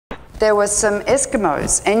there were some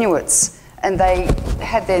Eskimos, Inuits, and they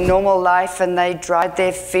had their normal life and they dried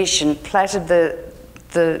their fish and plaited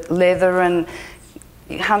the leather and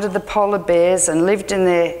hunted the polar bears and lived in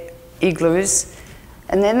their igloos.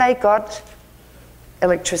 And then they got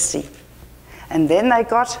electricity. And then they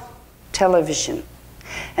got television.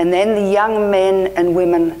 And then the young men and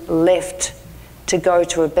women left to go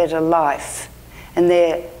to a better life. And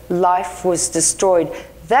their life was destroyed.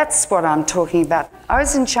 That's what I'm talking about. I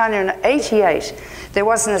was in China in '88. There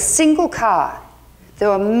wasn't a single car. There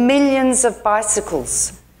were millions of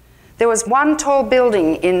bicycles. There was one tall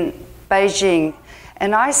building in Beijing.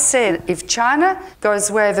 And I said, if China goes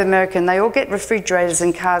the way of America and they all get refrigerators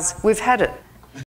and cars, we've had it.